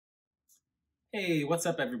Hey, what's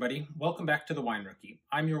up everybody? Welcome back to the Wine Rookie.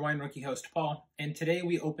 I'm your Wine Rookie host, Paul, and today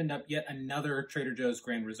we opened up yet another Trader Joe's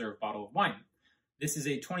Grand Reserve bottle of wine. This is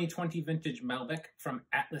a 2020 vintage Malbec from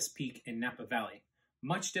Atlas Peak in Napa Valley.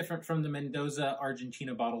 Much different from the Mendoza,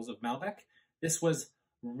 Argentina bottles of Malbec. This was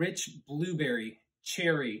rich blueberry,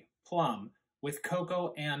 cherry, plum, with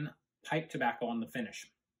cocoa and pipe tobacco on the finish.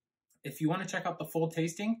 If you want to check out the full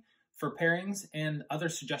tasting for pairings and other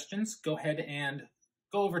suggestions, go ahead and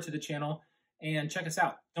go over to the channel and check us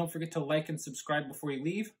out. Don't forget to like and subscribe before you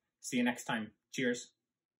leave. See you next time. Cheers.